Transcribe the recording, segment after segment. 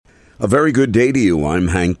A very good day to you. I'm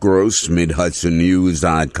Hank Gross,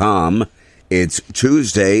 MidHudsonNews.com. It's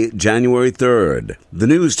Tuesday, January 3rd. The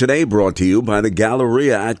news today brought to you by the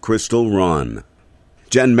Galleria at Crystal Run.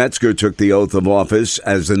 Jen Metzger took the oath of office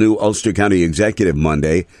as the new Ulster County Executive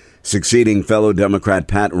Monday, succeeding fellow Democrat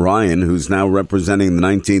Pat Ryan, who's now representing the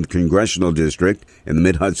 19th Congressional District in the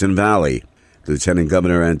Mid-Hudson Valley. Lieutenant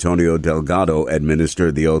Governor Antonio Delgado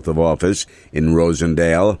administered the oath of office in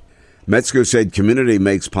Rosendale. Metzger said community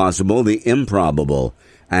makes possible the improbable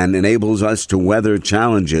and enables us to weather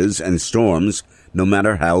challenges and storms no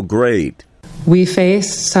matter how great. We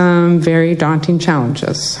face some very daunting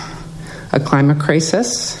challenges. A climate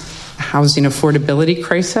crisis, a housing affordability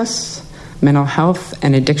crisis, mental health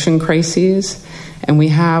and addiction crises, and we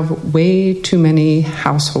have way too many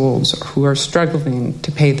households who are struggling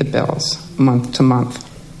to pay the bills month to month.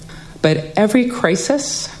 But every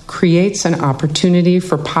crisis creates an opportunity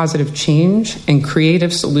for positive change and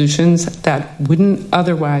creative solutions that wouldn't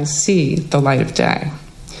otherwise see the light of day.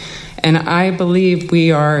 And I believe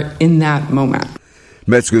we are in that moment.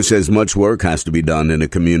 Metzger says much work has to be done in a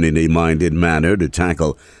community-minded manner to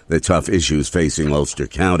tackle the tough issues facing Ulster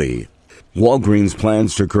County. Walgreens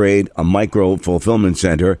plans to create a micro-fulfillment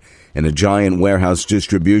center in a giant warehouse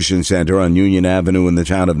distribution center on Union Avenue in the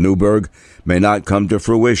town of Newburgh may not come to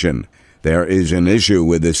fruition. There is an issue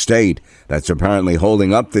with the state that's apparently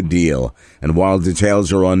holding up the deal, and while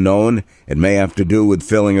details are unknown, it may have to do with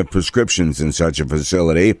filling of prescriptions in such a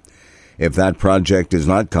facility. If that project does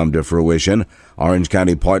not come to fruition, Orange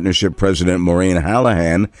County Partnership President Maureen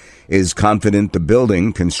Hallahan is confident the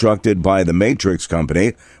building constructed by the Matrix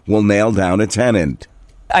Company will nail down a tenant.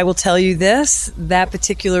 I will tell you this, that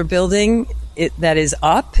particular building that is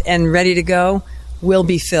up and ready to go will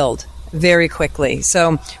be filled very quickly.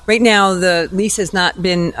 So right now the lease has not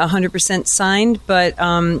been 100% signed, but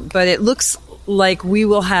it looks like we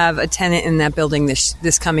will have a tenant in that building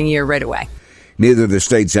this coming year right away. Neither the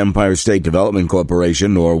state's Empire State Development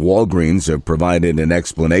Corporation nor Walgreens have provided an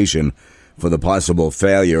explanation for the possible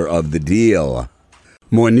failure of the deal.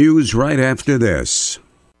 More news right after this.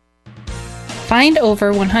 Find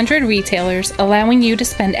over 100 retailers allowing you to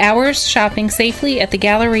spend hours shopping safely at the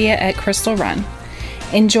Galleria at Crystal Run.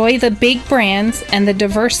 Enjoy the big brands and the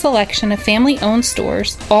diverse selection of family-owned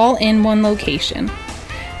stores all in one location.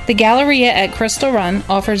 The Galleria at Crystal Run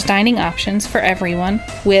offers dining options for everyone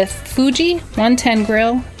with Fuji 110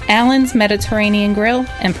 Grill, Allen's Mediterranean Grill,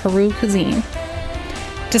 and Peru Cuisine.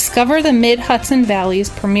 Discover the Mid-Hudson Valley's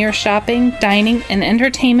premier shopping, dining, and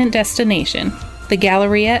entertainment destination, the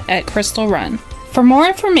Galleria at Crystal Run. For more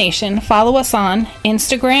information, follow us on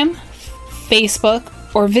Instagram, Facebook,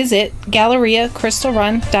 or visit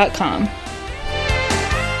GalleriaCrystalRun.com.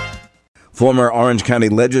 Former Orange County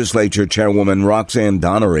Legislature Chairwoman Roxanne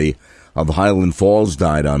Donnery of Highland Falls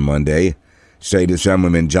died on Monday. State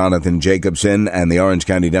Assemblyman Jonathan Jacobson and the Orange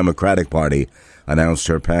County Democratic Party announced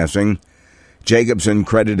her passing. Jacobson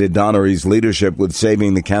credited Donnery's leadership with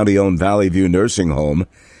saving the county-owned Valley View nursing home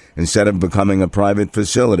instead of becoming a private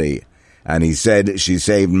facility, and he said she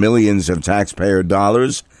saved millions of taxpayer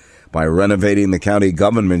dollars by renovating the county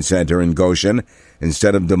government center in Goshen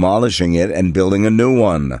instead of demolishing it and building a new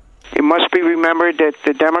one. It must be remembered that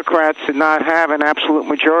the Democrats did not have an absolute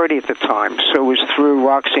majority at the time, so it was through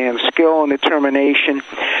Roxanne's skill and determination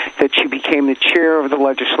that she became the chair of the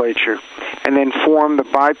legislature and then formed the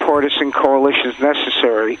bipartisan coalitions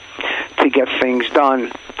necessary to get things done,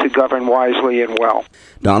 to govern wisely and well.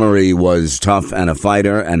 Donnery was tough and a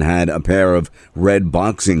fighter and had a pair of red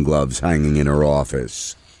boxing gloves hanging in her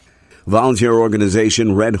office. Volunteer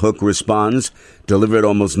organization Red Hook Responds delivered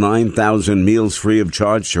almost 9,000 meals free of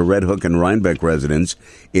charge to Red Hook and Rhinebeck residents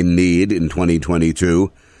in need in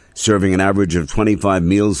 2022, serving an average of 25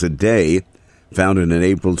 meals a day. Founded in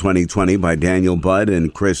April 2020 by Daniel Budd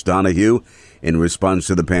and Chris Donahue in response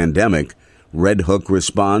to the pandemic, Red Hook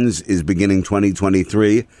Responds is beginning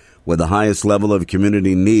 2023 with the highest level of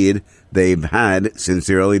community need they've had since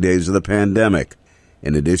the early days of the pandemic.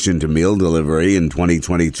 In addition to meal delivery in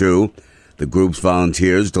 2022, the group's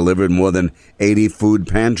volunteers delivered more than 80 food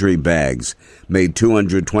pantry bags, made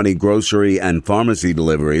 220 grocery and pharmacy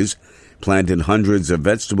deliveries, planted hundreds of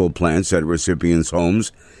vegetable plants at recipients'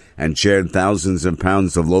 homes, and shared thousands of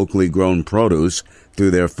pounds of locally grown produce through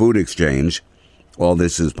their food exchange. All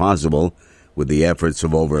this is possible with the efforts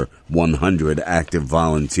of over 100 active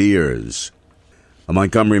volunteers. A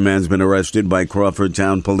Montgomery man's been arrested by Crawford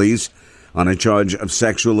Town Police on a charge of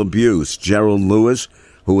sexual abuse. Gerald Lewis,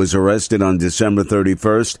 who was arrested on December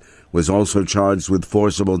 31st, was also charged with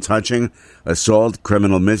forcible touching, assault,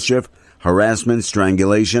 criminal mischief, harassment,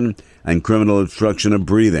 strangulation, and criminal obstruction of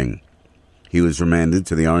breathing. He was remanded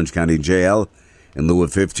to the Orange County Jail in lieu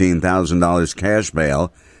of $15,000 cash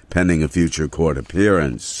bail, pending a future court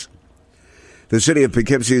appearance. The city of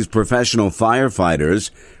Poughkeepsie's professional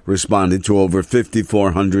firefighters responded to over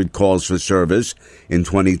 5,400 calls for service in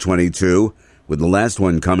 2022, with the last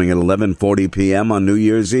one coming at 11:40 p.m. on New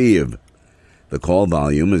Year's Eve. The call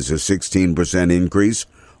volume is a 16% increase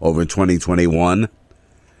over 2021.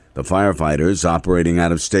 The firefighters operating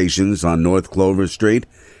out of stations on North Clover Street,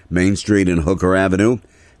 Main Street, and Hooker Avenue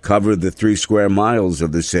covered the 3 square miles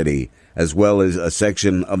of the city, as well as a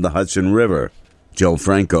section of the Hudson River. Joe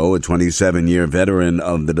Franco, a 27-year veteran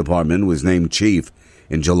of the department, was named chief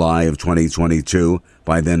in July of 2022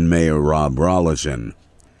 by then-Mayor Rob Rolison.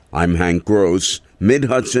 I'm Hank Gross,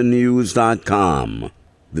 MidHudsonNews.com.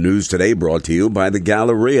 The news today brought to you by the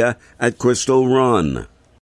Galleria at Crystal Run.